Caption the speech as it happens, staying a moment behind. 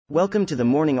Welcome to the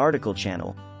Morning Article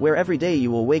channel, where every day you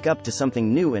will wake up to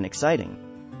something new and exciting.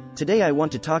 Today I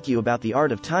want to talk to you about the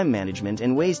art of time management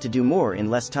and ways to do more in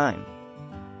less time.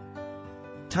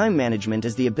 Time management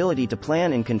is the ability to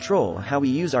plan and control how we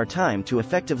use our time to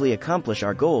effectively accomplish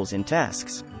our goals and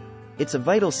tasks. It's a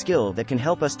vital skill that can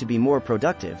help us to be more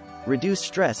productive, reduce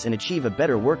stress and achieve a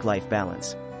better work-life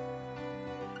balance.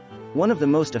 One of the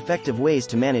most effective ways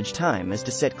to manage time is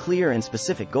to set clear and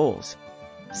specific goals.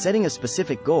 Setting a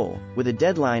specific goal, with a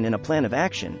deadline and a plan of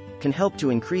action, can help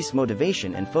to increase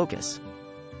motivation and focus.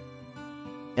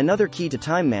 Another key to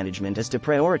time management is to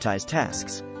prioritize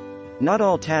tasks. Not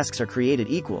all tasks are created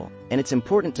equal, and it's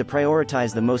important to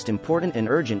prioritize the most important and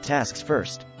urgent tasks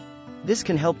first. This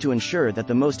can help to ensure that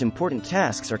the most important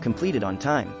tasks are completed on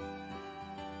time.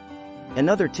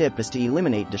 Another tip is to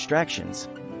eliminate distractions.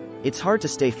 It's hard to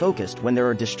stay focused when there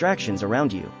are distractions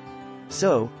around you.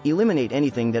 So, eliminate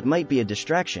anything that might be a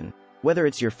distraction, whether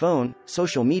it's your phone,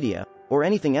 social media, or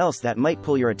anything else that might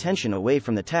pull your attention away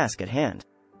from the task at hand.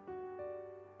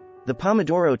 The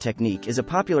Pomodoro technique is a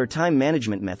popular time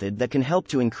management method that can help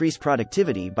to increase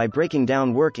productivity by breaking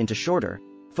down work into shorter,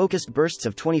 focused bursts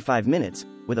of 25 minutes,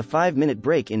 with a 5-minute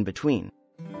break in between.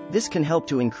 This can help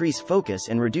to increase focus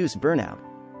and reduce burnout.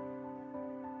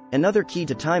 Another key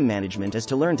to time management is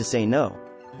to learn to say no.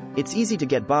 It's easy to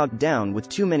get bogged down with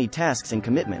too many tasks and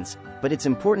commitments, but it's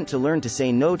important to learn to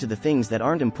say no to the things that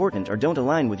aren't important or don't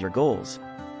align with your goals.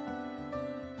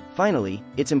 Finally,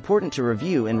 it's important to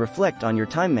review and reflect on your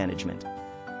time management.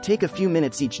 Take a few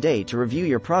minutes each day to review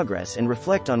your progress and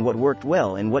reflect on what worked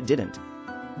well and what didn't.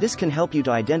 This can help you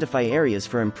to identify areas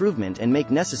for improvement and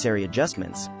make necessary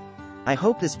adjustments. I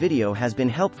hope this video has been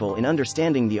helpful in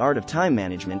understanding the art of time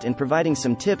management and providing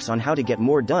some tips on how to get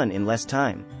more done in less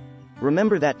time.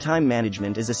 Remember that time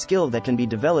management is a skill that can be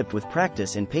developed with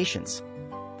practice and patience.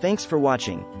 Thanks for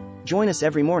watching. Join us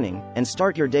every morning, and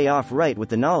start your day off right with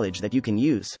the knowledge that you can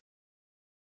use.